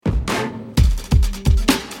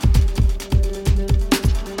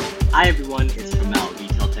Hi everyone, it's Primel,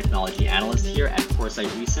 Retail Technology Analyst here at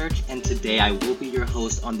Coresight Research, and today I will be your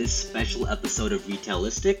host on this special episode of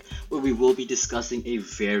Retailistic, where we will be discussing a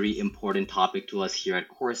very important topic to us here at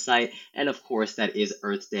Coresight, and of course that is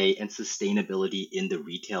Earth Day and sustainability in the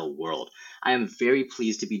retail world. I am very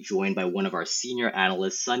pleased to be joined by one of our senior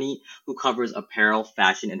analysts, Sunny, who covers apparel,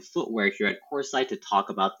 fashion, and footwear here at Coresight to talk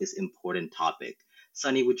about this important topic.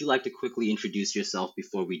 Sunny, would you like to quickly introduce yourself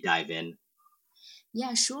before we dive in?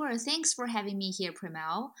 Yeah, sure. Thanks for having me here,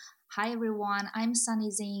 Primel. Hi, everyone. I'm Sunny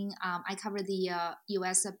Zheng. I cover the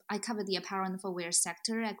US. I cover the apparel and footwear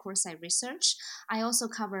sector at Coresight Research. I also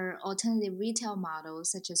cover alternative retail models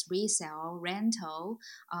such as resale, rental,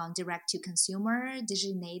 direct to consumer,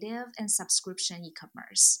 digital native, and subscription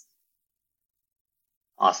e-commerce.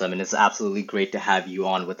 Awesome, and it's absolutely great to have you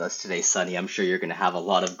on with us today, Sunny. I'm sure you're going to have a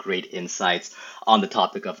lot of great insights on the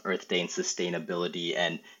topic of Earth Day and sustainability.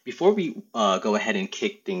 And before we go ahead and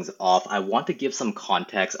kick things off, I want to give some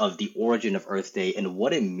context of the origin of Earth Day and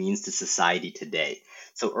what it means to society today.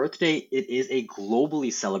 So, Earth Day, it is a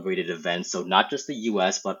globally celebrated event, so not just the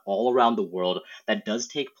US, but all around the world, that does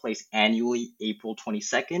take place annually April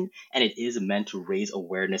 22nd, and it is meant to raise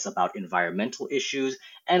awareness about environmental issues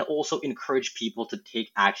and also encourage people to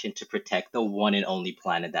take action to protect the one and only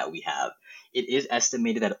planet that we have. It is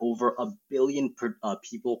estimated that over a billion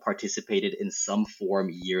people participated in some form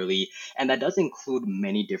yearly, and that does include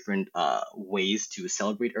many different ways to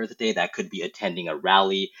celebrate Earth Day. That could be attending a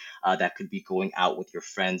rally, that could be going out with your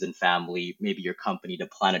friends and family, maybe your company to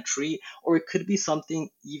plant a tree, or it could be something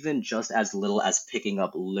even just as little as picking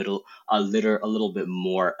up little a litter a little bit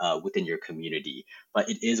more within your community. But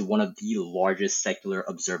it is one of the largest secular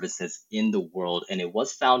observances in the world, and it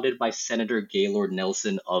was founded by Senator Gaylord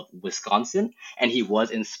Nelson of Wisconsin, and he was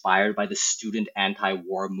inspired by the student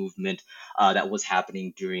anti-war movement that was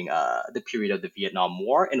happening during the period of the Vietnam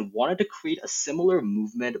War, and wanted to create a similar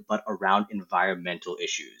movement but around environmental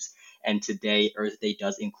issues. And today, Earth Day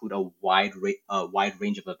does include a wide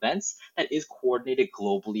range of events that is coordinated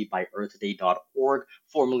globally by EarthDay.org,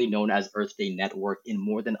 formerly known as Earth Day Network, in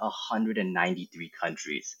more than 193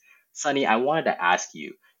 countries. Sunny, I wanted to ask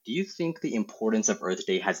you, do you think the importance of Earth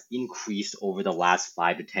Day has increased over the last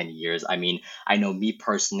 5 to 10 years? I mean, I know me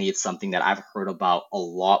personally, it's something that I've heard about a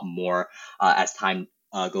lot more as time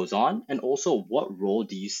goes on. And also, what role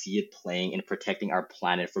do you see it playing in protecting our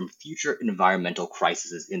planet from future environmental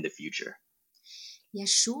crises in the future? Yeah,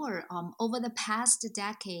 sure. Over the past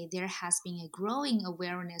decade, there has been a growing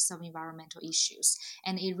awareness of environmental issues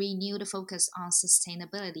and a renewed focus on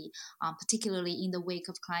sustainability, particularly in the wake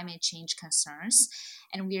of climate change concerns.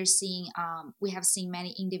 And we have seen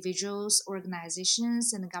many individuals,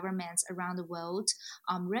 organizations, and governments around the world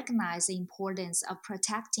recognize the importance of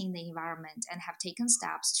protecting the environment and have taken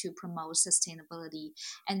steps to promote sustainability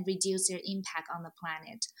and reduce their impact on the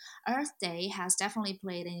planet. Earth Day has definitely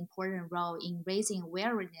played an important role in raising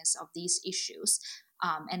awareness of these issues.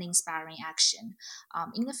 And inspiring action.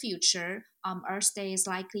 In the future, Earth Day is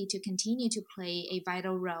likely to continue to play a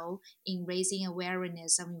vital role in raising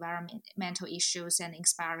awareness of environmental issues and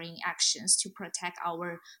inspiring actions to protect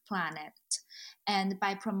our planet. And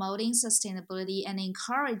by promoting sustainability and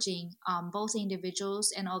encouraging both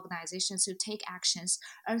individuals and organizations to take actions,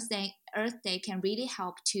 Earth Day can really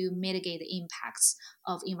help to mitigate the impacts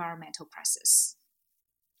of environmental crisis.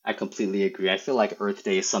 I completely agree. I feel like Earth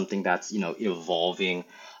Day is something that's, evolving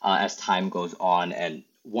as time goes on. And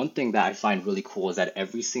one thing that I find really cool is that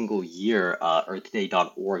every single year,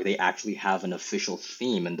 EarthDay.org, they actually have an official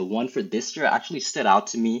theme. And the one for this year actually stood out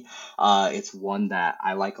to me. It's one that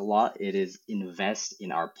I like a lot. It is invest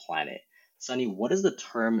in our planet. Sunny, what does the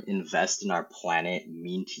term invest in our planet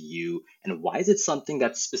mean to you? And why is it something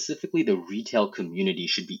that specifically the retail community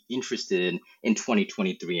should be interested in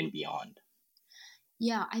 2023 and beyond?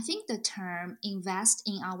 Yeah, I think the term invest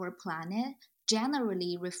in our planet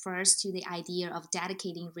generally refers to the idea of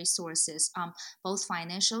dedicating resources, both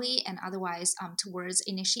financially and otherwise, towards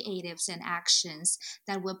initiatives and actions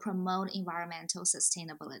that will promote environmental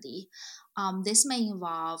sustainability. This may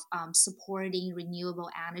involve supporting renewable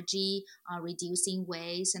energy, reducing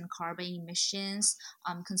waste and carbon emissions,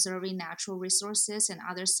 conserving natural resources, and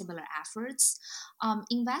other similar efforts.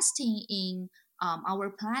 Investing in our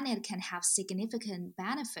planet can have significant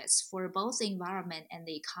benefits for both the environment and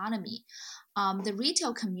the economy. the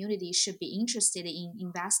retail community should be interested in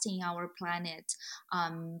investing in our planet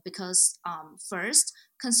because, first,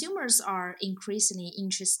 consumers are increasingly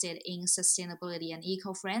interested in sustainability and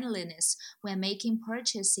eco friendliness when making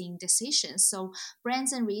purchasing decisions. So,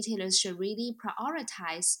 brands and retailers should really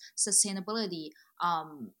prioritize sustainability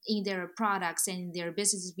in their products and in their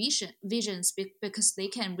business visions because they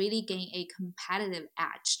can really gain a competitive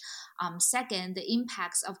edge. Second, the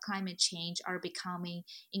impacts of climate change are becoming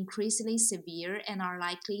increasingly severe and are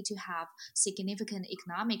likely to have significant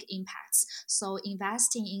economic impacts. So,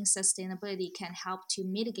 investing in sustainability can help to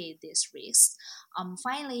mitigate these risks.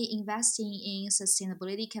 Finally, investing in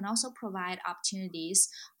sustainability can also provide opportunities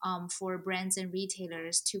for brands and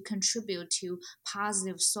retailers to contribute to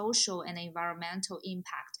positive social and environmental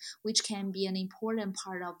impact, which can be an important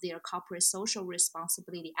part of their corporate social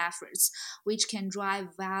responsibility efforts, which can drive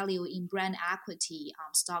value in brand equity,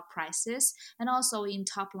 stock prices, and also in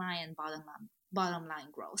top line and bottom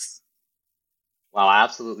line growth. Wow, I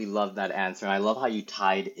absolutely love that answer. And I love how you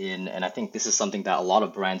tied in, and I think this is something that a lot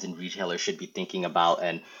of brands and retailers should be thinking about.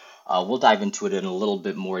 And we'll dive into it in a little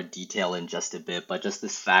bit more detail in just a bit. But just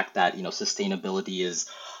this fact that, sustainability is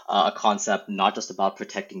a concept not just about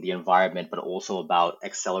protecting the environment, but also about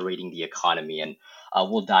accelerating the economy. And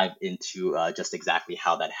we'll dive into just exactly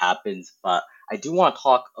how that happens. But I do want to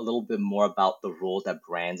talk a little bit more about the role that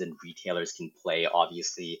brands and retailers can play.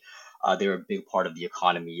 Obviously, they're a big part of the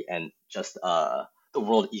economy and just the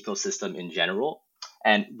world ecosystem in general.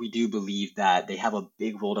 And we do believe that they have a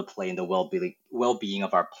big role to play in the well-being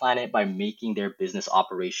of our planet by making their business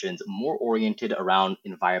operations more oriented around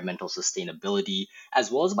environmental sustainability,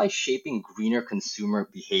 as well as by shaping greener consumer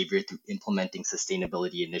behavior through implementing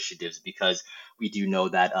sustainability initiatives. Because we do know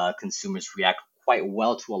that consumers react quite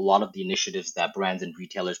well to a lot of the initiatives that brands and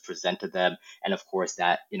retailers present to them, and of course,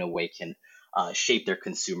 that in a way can shape their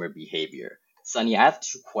consumer behavior. Sunny, I have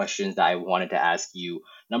two questions that I wanted to ask you.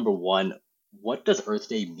 Number one, what does Earth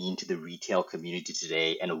Day mean to the retail community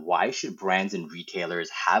today, and why should brands and retailers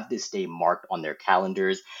have this day marked on their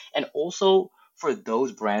calendars? And also, for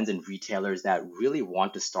those brands and retailers that really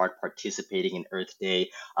want to start participating in Earth Day,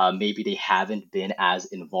 maybe they haven't been as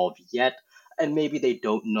involved yet, and maybe they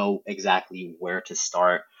don't know exactly where to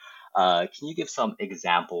start. Can you give some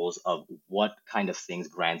examples of what kind of things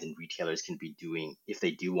brands and retailers can be doing if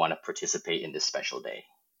they do want to participate in this special day?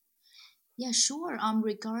 Yeah, sure.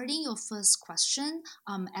 Regarding your first question,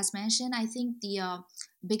 as mentioned, I think the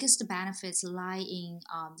biggest benefits lie in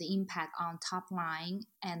the impact on top line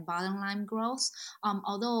and bottom line growth.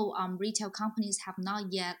 Although retail companies have not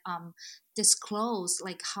yet disclosed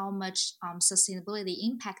like how much sustainability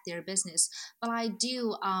impact their business, but I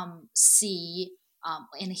do see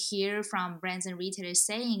and hear from brands and retailers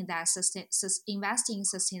saying that investing in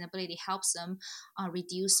sustainability helps them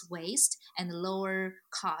reduce waste and lower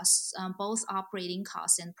costs, both operating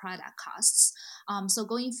costs and product costs. So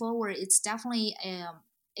going forward, it's definitely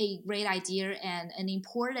a great idea and an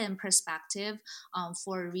important perspective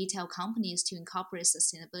for retail companies to incorporate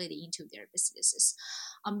sustainability into their businesses.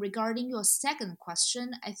 Regarding your second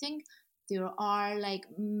question, I think there are like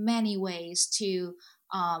many ways to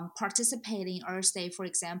participate in Earth Day. For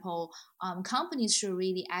example, companies should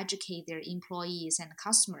really educate their employees and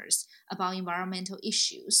customers about environmental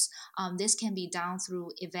issues. This can be done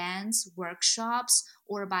through events, workshops,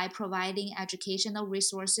 or by providing educational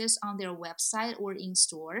resources on their website or in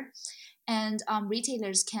store. And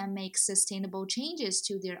retailers can make sustainable changes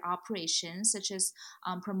to their operations, such as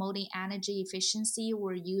promoting energy efficiency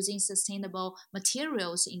or using sustainable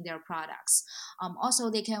materials in their products. Also,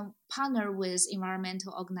 they can partner with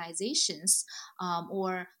environmental organizations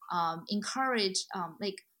or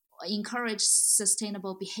encourage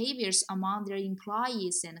sustainable behaviors among their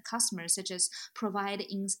employees and customers, such as provide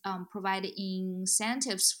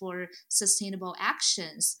incentives for sustainable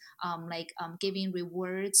actions, giving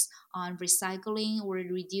rewards on recycling or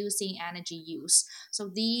reducing energy use.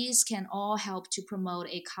 So these can all help to promote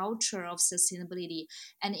a culture of sustainability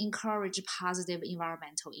and encourage positive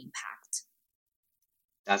environmental impact.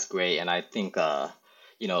 That's great. And I think,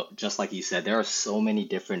 just like you said, there are so many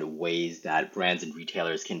different ways that brands and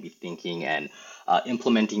retailers can be thinking and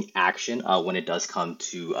implementing action when it does come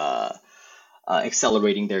to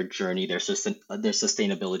accelerating their journey, their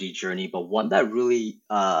sustainability journey. But one that really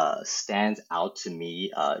stands out to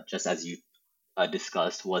me, just as you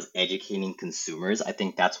discussed, was educating consumers. I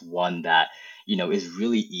think that's one that is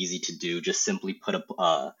really easy to do. Just simply put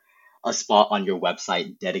a spot on your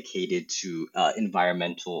website dedicated to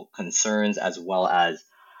environmental concerns, as well as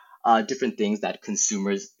different things that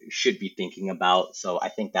consumers should be thinking about. So I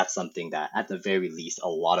think that's something that, at the very least, a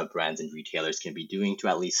lot of brands and retailers can be doing to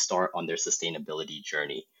at least start on their sustainability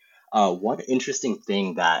journey. One interesting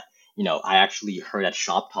thing that I actually heard at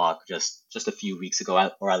Shop Talk just a few weeks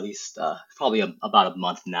ago, or at least probably about a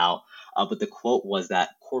month now. But the quote was that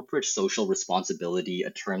corporate social responsibility,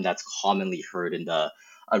 a term that's commonly heard in the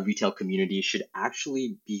retail community, should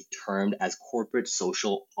actually be termed as corporate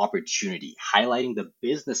social opportunity, highlighting the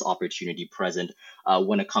business opportunity present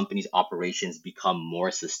when a company's operations become more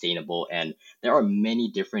sustainable. And there are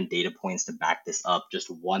many different data points to back this up. Just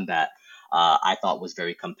one that I thought was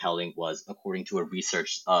very compelling was, according to a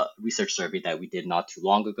research survey that we did not too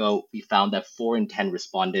long ago, we found that 4 in 10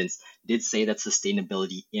 respondents did say that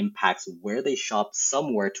sustainability impacts where they shop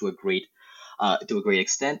somewhere to a great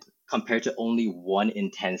extent, compared to only 1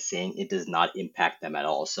 in 10 saying it does not impact them at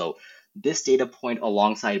all. So this data point,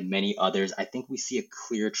 alongside many others, I think we see a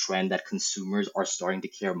clear trend that consumers are starting to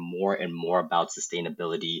care more and more about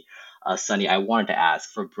sustainability. Sunny, I wanted to ask,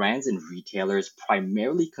 for brands and retailers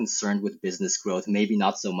primarily concerned with business growth, maybe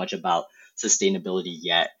not so much about sustainability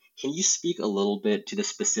yet, can you speak a little bit to the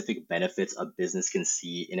specific benefits a business can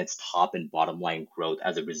see in its top and bottom line growth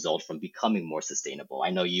as a result from becoming more sustainable? I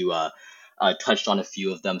know you touched on a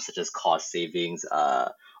few of them, such as cost savings.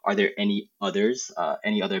 Are there any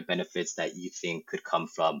other benefits that you think could come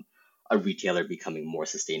from a retailer becoming more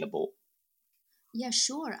sustainable? Yeah,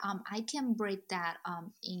 sure. I can break that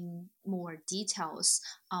in more details.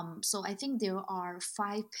 So I think there are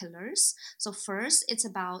five pillars. So first, it's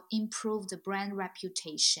about improve the brand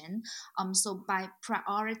reputation. So by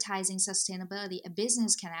prioritizing sustainability, a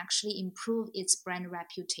business can actually improve its brand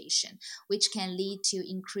reputation, which can lead to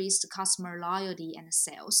increased customer loyalty and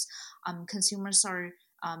sales. Consumers are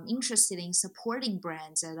interested in supporting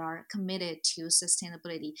brands that are committed to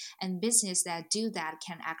sustainability, and business that do that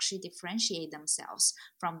can actually differentiate themselves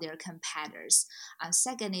from their competitors.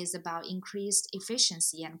 Second is about increased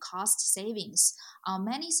efficiency and cost savings.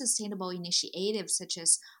 Many sustainable initiatives, such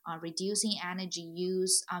as reducing energy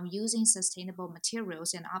use, using sustainable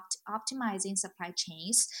materials, and optimizing supply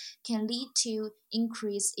chains, can lead to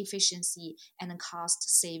increased efficiency and cost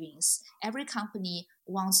savings. Every company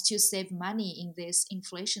wants to save money in this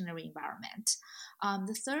inflationary environment.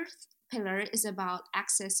 The third pillar is about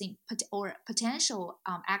accessing or potential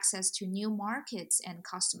access to new markets and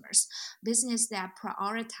customers. Business that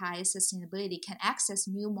prioritize sustainability can access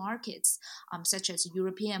new markets, such as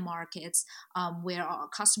European markets, where our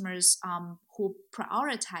customers who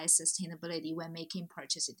prioritize sustainability when making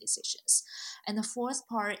purchasing decisions. And the fourth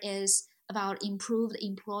part is about improved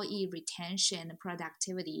employee retention and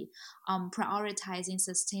productivity. Prioritizing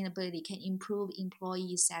sustainability can improve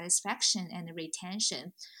employee satisfaction and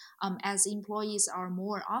retention, as employees are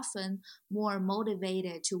more often more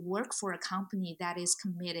motivated to work for a company that is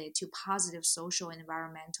committed to positive social and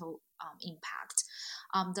environmental impact.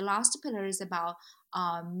 The last pillar is about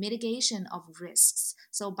mitigation of risks.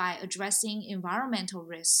 So, by addressing environmental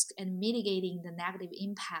risk and mitigating the negative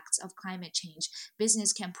impacts of climate change,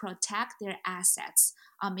 business can protect their assets,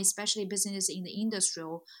 especially business in the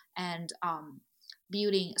industrial and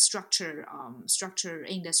building structure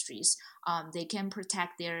industries. They can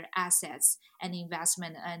protect their assets and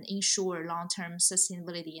investment and ensure long-term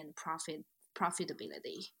sustainability and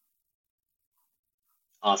profitability.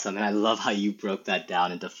 Awesome. And I love how you broke that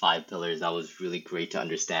down into 5 pillars. That was really great to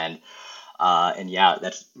understand. And yeah,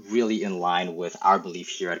 that's really in line with our belief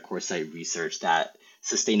here at Coresight Research that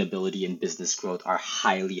sustainability and business growth are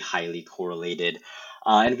highly, highly correlated.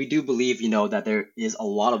 And we do believe, that there is a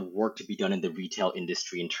lot of work to be done in the retail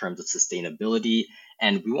industry in terms of sustainability.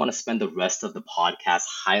 And we want to spend the rest of the podcast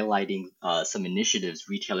highlighting some initiatives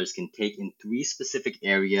retailers can take in three specific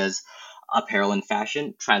areas: apparel and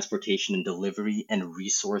fashion, transportation and delivery, and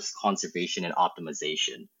resource conservation and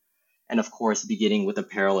optimization. And of course, beginning with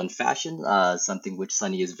apparel and fashion, something which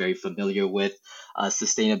Sunny is very familiar with,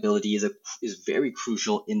 sustainability is very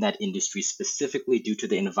crucial in that industry, specifically due to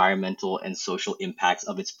the environmental and social impacts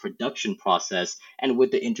of its production process. And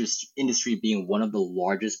with the industry being one of the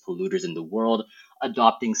largest polluters in the world,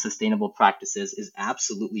 adopting sustainable practices is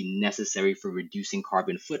absolutely necessary for reducing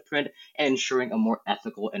carbon footprint and ensuring a more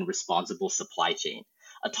ethical and responsible supply chain.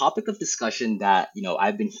 A topic of discussion that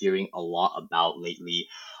I've been hearing a lot about lately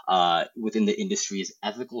within the industry is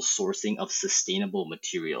ethical sourcing of sustainable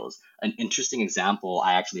materials. An interesting example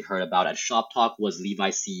I actually heard about at Shop Talk was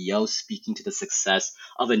Levi's CEO speaking to the success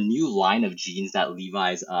of a new line of jeans that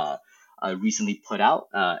Levi's recently put out,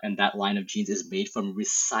 and that line of jeans is made from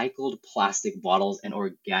recycled plastic bottles and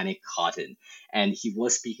organic cotton. And he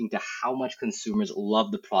was speaking to how much consumers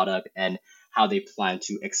love the product and how they plan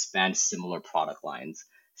to expand similar product lines.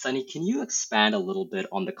 Sunny, can you expand a little bit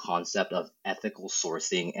on the concept of ethical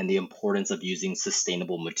sourcing and the importance of using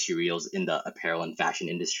sustainable materials in the apparel and fashion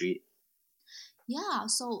industry? Yeah,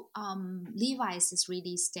 so Levi's is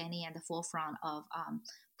really standing at the forefront of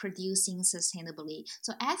producing sustainably.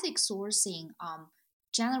 So ethic sourcing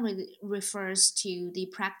generally refers to the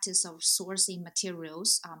practice of sourcing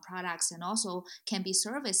materials, products, and also can be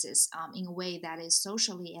services in a way that is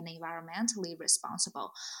socially and environmentally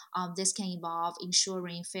responsible. This can involve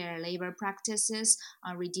ensuring fair labor practices,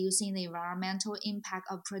 reducing the environmental impact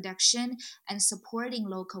of production, and supporting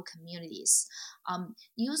local communities.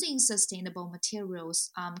 Using sustainable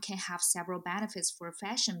materials can have several benefits for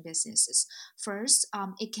fashion businesses. First,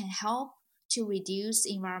 it can help to reduce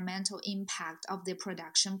environmental impact of the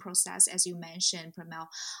production process, as you mentioned, Pramel,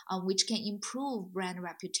 which can improve brand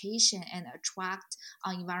reputation and attract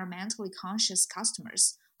environmentally conscious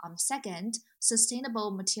customers. Second, sustainable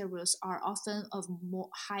materials are often of more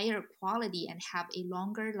higher quality and have a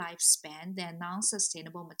longer lifespan than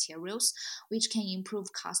non-sustainable materials, which can improve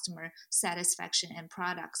customer satisfaction and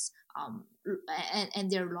products and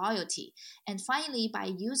their loyalty. And finally, by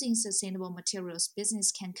using sustainable materials,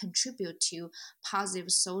 business can contribute to positive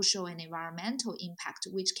social and environmental impact,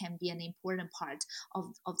 which can be an important part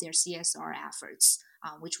of their CSR efforts,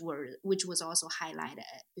 which was also highlighted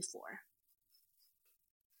before.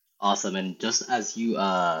 Awesome. And just as you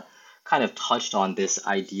kind of touched on this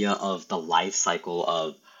idea of the life cycle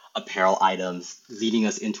of apparel items, leading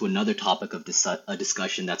us into another topic of a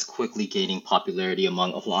discussion that's quickly gaining popularity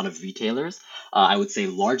among a lot of retailers, I would say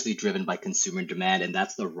largely driven by consumer demand, and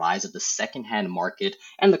that's the rise of the secondhand market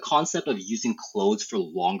and the concept of using clothes for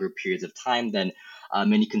longer periods of time than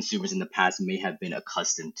many consumers in the past may have been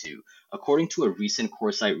accustomed to. According to a recent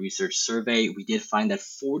Coresight research survey, we did find that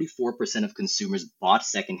 44% of consumers bought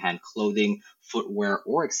secondhand clothing, footwear,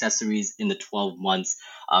 or accessories in the 12 months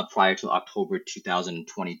prior to October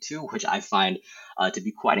 2022, which I find to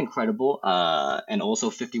be quite incredible. And also,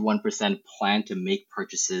 51% plan to make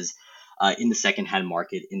purchases in the secondhand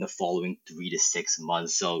market in the following 3 to 6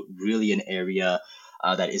 months. So, really, an area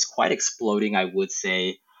that is quite exploding, I would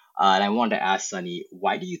say. And I wanted to ask Sunny,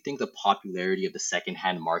 why do you think the popularity of the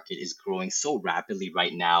secondhand market is growing so rapidly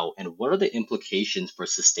right now? And what are the implications for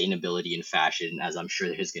sustainability in fashion? As I'm sure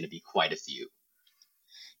there's going to be quite a few.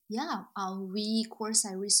 Yeah, we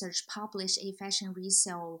Coresight Research published a fashion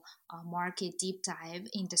resale market deep dive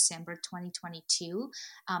in December 2022.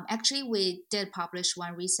 Actually, we did publish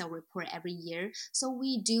one resale report every year. So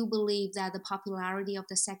we do believe that the popularity of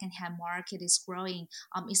the secondhand market is growing,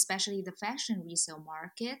 especially the fashion resale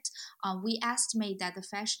market. We estimate that the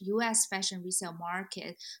US fashion resale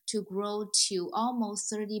market to grow to almost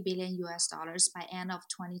 30 billion US dollars by end of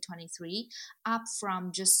 2023, up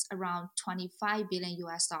from just around 25 billion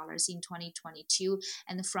US dollars in 2022,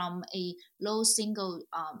 and from a low single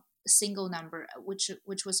number,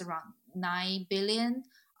 which was around 9 billion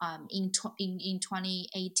in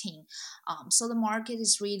 2018. So the market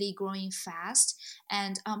is really growing fast,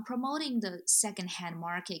 and promoting the secondhand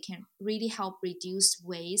market can really help reduce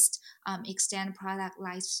waste, extend product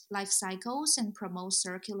life cycles, and promote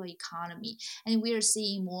circular economy. And we are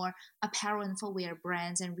seeing more apparel and footwear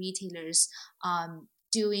brands and retailers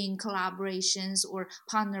doing collaborations or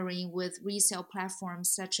partnering with resale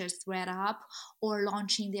platforms such as ThreadUp, or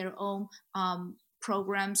launching their own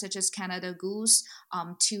programs such as Canada Goose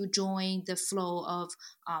to join the flow of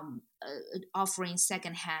offering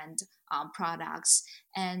secondhand products.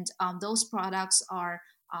 And those products are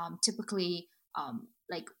typically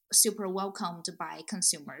like super welcomed by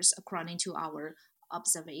consumers, according to our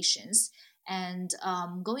observations. And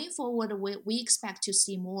going forward, we expect to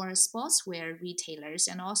see more sportswear retailers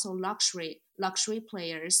and also luxury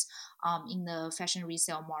players in the fashion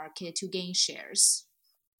resale market to gain shares.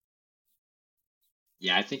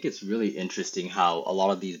 Yeah, I think it's really interesting how a lot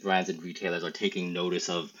of these brands and retailers are taking notice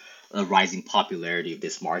of the rising popularity of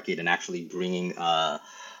this market and actually bringing a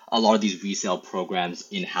lot of these resale programs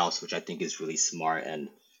in house, which I think is really smart. And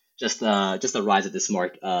just the rise of this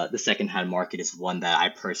the secondhand market is one that I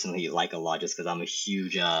personally like a lot, just because I'm a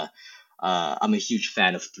huge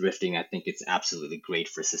fan of thrifting. I think it's absolutely great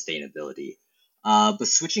for sustainability. But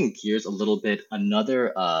switching gears a little bit,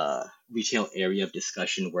 another retail area of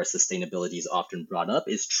discussion where sustainability is often brought up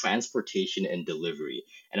is transportation and delivery.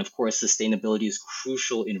 And of course, sustainability is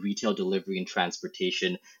crucial in retail delivery and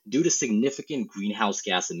transportation due to significant greenhouse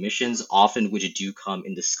gas emissions, often which do come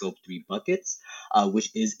in the scope 3 buckets, which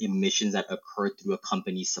is emissions that occur through a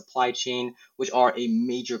company's supply chain, which are a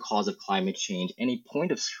major cause of climate change and a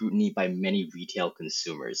point of scrutiny by many retail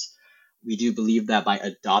consumers. We do believe that by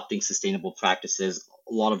adopting sustainable practices,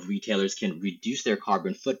 a lot of retailers can reduce their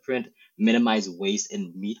carbon footprint, minimize waste,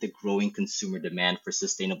 and meet the growing consumer demand for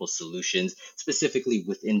sustainable solutions, specifically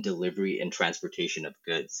within delivery and transportation of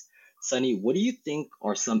goods. Sunny, what do you think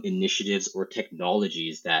are some initiatives or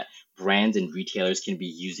technologies that brands and retailers can be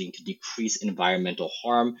using to decrease environmental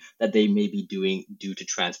harm that they may be doing due to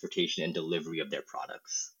transportation and delivery of their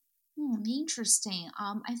products? Interesting.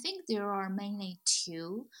 I think there are mainly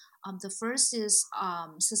two. The first is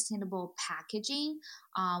sustainable packaging.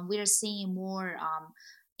 We are seeing more,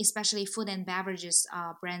 especially food and beverages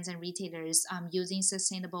brands and retailers using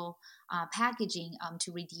sustainable packaging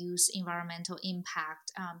to reduce environmental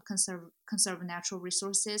impact, conserve natural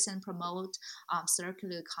resources, and promote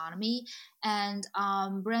circular economy. And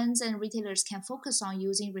brands and retailers can focus on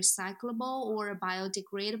using recyclable or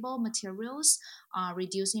biodegradable materials,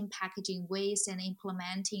 reducing packaging waste, and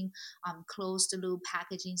implementing closed loop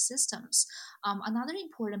packaging systems. Another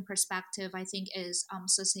important perspective, I think, is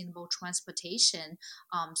sustainable transportation.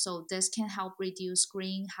 So this can help reduce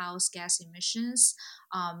greenhouse gas emissions,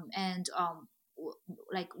 and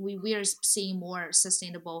like we are seeing more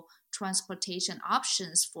sustainable transportation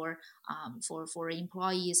options for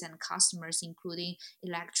employees and customers, including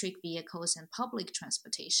electric vehicles and public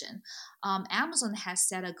transportation. Amazon has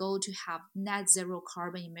set a goal to have net zero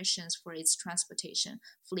carbon emissions for its transportation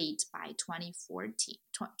fleet by 2040,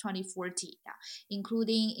 yeah,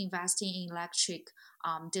 including investing in electric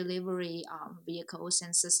delivery vehicles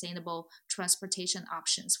and sustainable transportation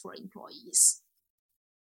options for employees.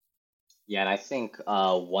 Yeah, and I think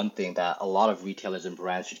one thing that a lot of retailers and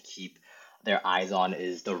brands should keep their eyes on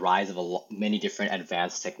is the rise of many different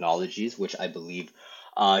advanced technologies, which I believe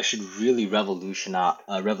should really revolutionize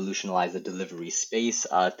the delivery space.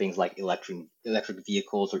 Things like electric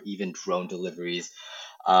vehicles or even drone deliveries,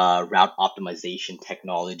 route optimization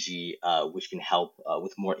technology, which can help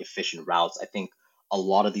with more efficient routes. I think a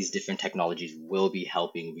lot of these different technologies will be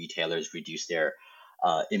helping retailers reduce their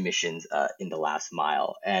emissions in the last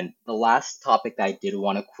mile. And the last topic that I did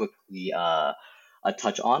want to quickly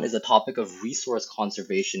touch on is the topic of resource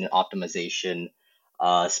conservation and optimization.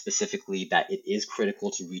 Specifically, that it is critical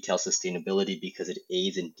to retail sustainability because it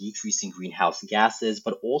aids in decreasing greenhouse gases,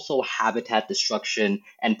 but also habitat destruction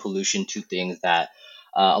and pollution, two things that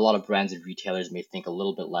a lot of brands and retailers may think a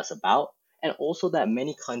little bit less about. And also that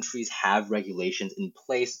many countries have regulations in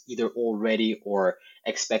place, either already or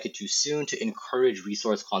expected to soon, to encourage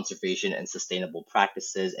resource conservation and sustainable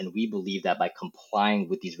practices. And we believe that by complying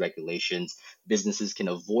with these regulations, businesses can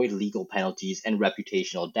avoid legal penalties and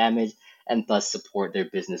reputational damage and thus support their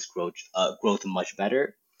business growth much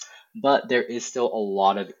better. But there is still a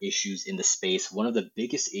lot of issues in the space. One of the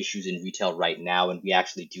biggest issues in retail right now, and we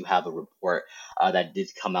actually do have a report that did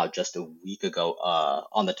come out just a week ago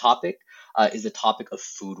on the topic, is the topic of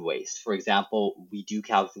food waste. For example, we do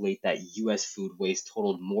calculate that US food waste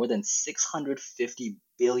totaled more than $650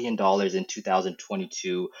 billion in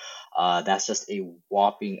 2022. That's just a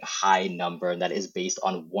whopping high number, and that is based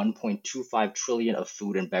on 1.25 trillion of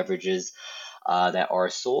food and beverages that are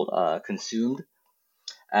sold, consumed,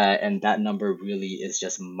 and that number really is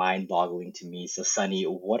just mind boggling to me. So, Sunny,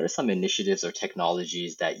 what are some initiatives or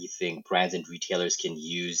technologies that you think brands and retailers can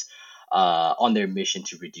use on their mission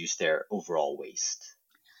to reduce their overall waste?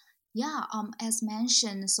 Yeah, as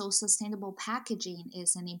mentioned, so sustainable packaging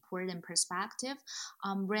is an important perspective.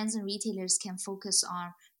 Brands and retailers can focus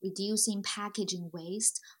on reducing packaging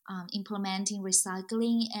waste, implementing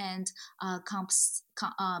recycling and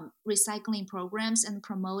recycling programs, and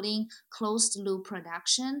promoting closed loop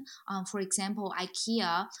production. For example,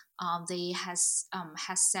 IKEA, they has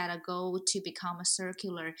set a goal to become a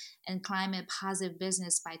circular and climate positive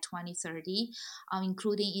business by 2030,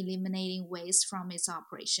 including eliminating waste from its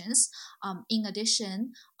operations. In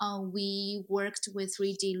addition, we worked with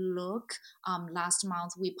 3D Look. Last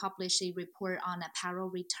month, we published a report on apparel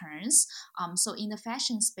returns. So in the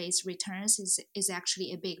fashion space, returns is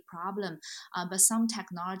actually a big problem, but some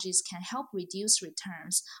technologies can help reduce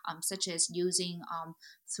returns, such as using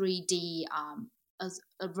 3D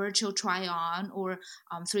a virtual try-on or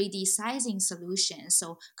 3D sizing solution.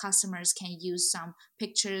 So customers can use some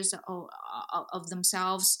pictures of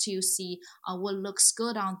themselves to see what looks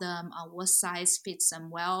good on them, what size fits them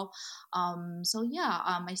well.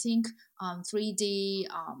 I think 3D,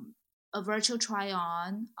 a virtual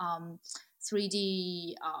try-on,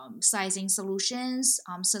 3D sizing solutions,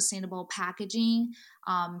 sustainable packaging,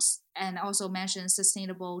 and also mentioned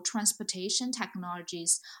sustainable transportation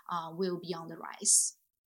technologies will be on the rise.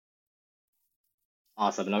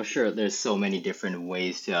 Awesome, and I'm sure there's so many different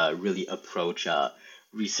ways to really approach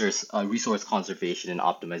resource conservation and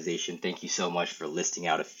optimization. Thank you so much for listing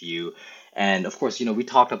out a few. And of course, we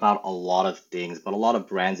talked about a lot of things, but a lot of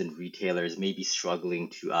brands and retailers may be struggling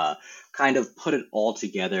to kind of put it all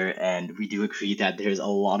together. And we do agree that there's a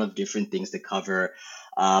lot of different things to cover.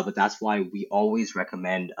 But that's why we always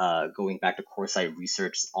recommend going back to Coresight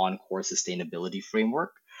Research's on-core sustainability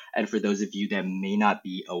framework. And for those of you that may not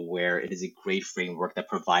be aware, it is a great framework that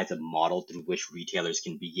provides a model through which retailers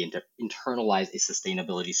can begin to internalize a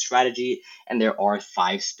sustainability strategy. And there are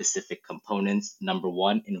 5 specific components. Number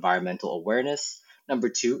 1, environmental awareness. Number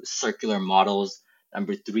 2, circular models.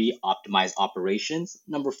 Number 3, optimized operations.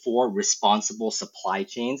 Number 4, responsible supply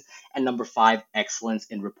chains. And number 5, excellence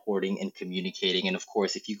in reporting and communicating. And of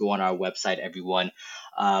course, if you go on our website, everyone,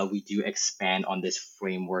 we do expand on this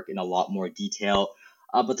framework in a lot more detail.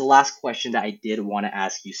 But the last question that I did want to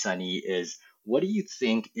ask you, Sunny, is what do you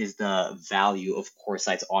think is the value of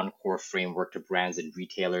Coresight's on-core framework to brands and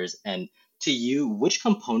retailers? And to you, which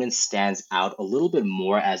component stands out a little bit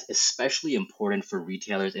more as especially important for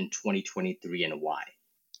retailers in 2023 and why?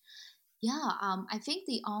 Yeah, I think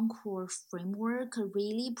the Encore framework could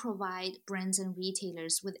really provide brands and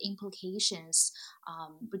retailers with implications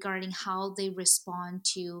regarding how they respond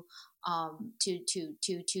to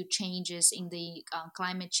changes in the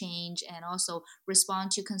climate change, and also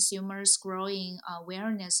respond to consumers' growing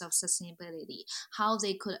awareness of sustainability, how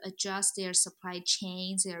they could adjust their supply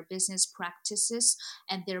chains, their business practices,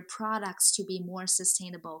 and their products to be more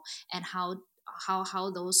sustainable, and how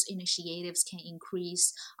those initiatives can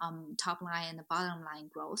increase top line and bottom line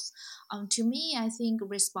growth. To me, I think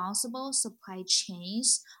responsible supply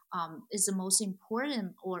chains is the most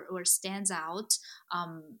important, or stands out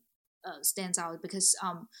because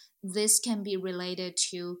this can be related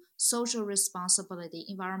to social responsibility,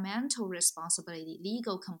 environmental responsibility,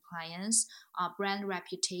 legal compliance, brand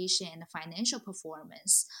reputation, and financial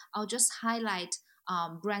performance. I'll just highlight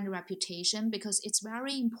brand reputation because it's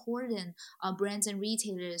very important. Brands and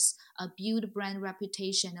retailers build brand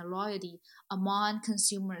reputation and loyalty among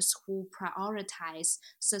consumers who prioritize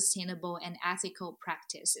sustainable and ethical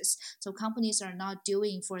practices. So companies are not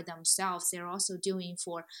doing for themselves, they're also doing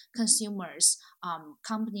for consumers.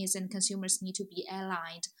 Companies and consumers need to be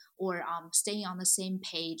aligned, or staying on the same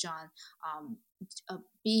page on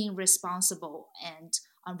being responsible and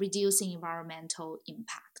reducing environmental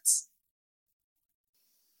impacts.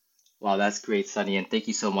 Wow, that's great, Sunny, and thank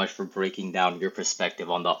you so much for breaking down your perspective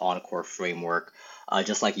on the Encore framework.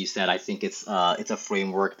 Just like you said, I think it's a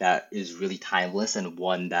framework that is really timeless and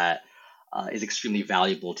one that is extremely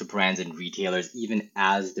valuable to brands and retailers, even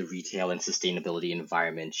as the retail and sustainability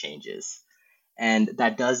environment changes. And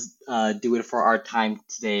that does do it for our time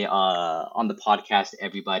today on the podcast,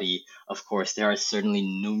 everybody. Of course, there are certainly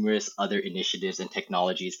numerous other initiatives and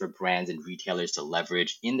technologies for brands and retailers to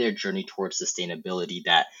leverage in their journey towards sustainability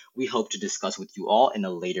that we hope to discuss with you all in a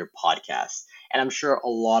later podcast. And I'm sure a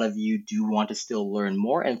lot of you do want to still learn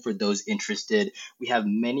more. And for those interested, we have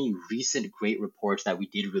many recent great reports that we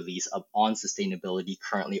did release up on sustainability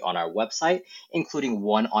currently on our website, including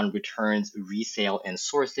one on returns, resale, and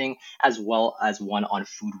sourcing, as well as one on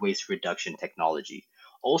food waste reduction technology.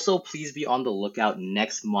 Also, please be on the lookout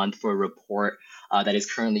next month for a report that is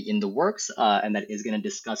currently in the works and that is going to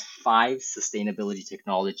discuss 5 sustainability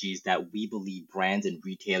technologies that we believe brands and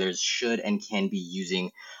retailers should and can be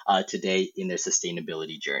using today in their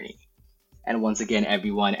sustainability journey. And once again,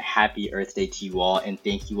 everyone, happy Earth Day to you all, and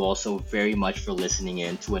thank you all so very much for listening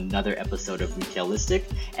in to another episode of Retailistic,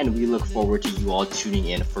 and we look forward to you all tuning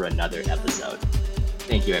in for another episode.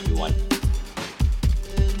 Thank you, everyone.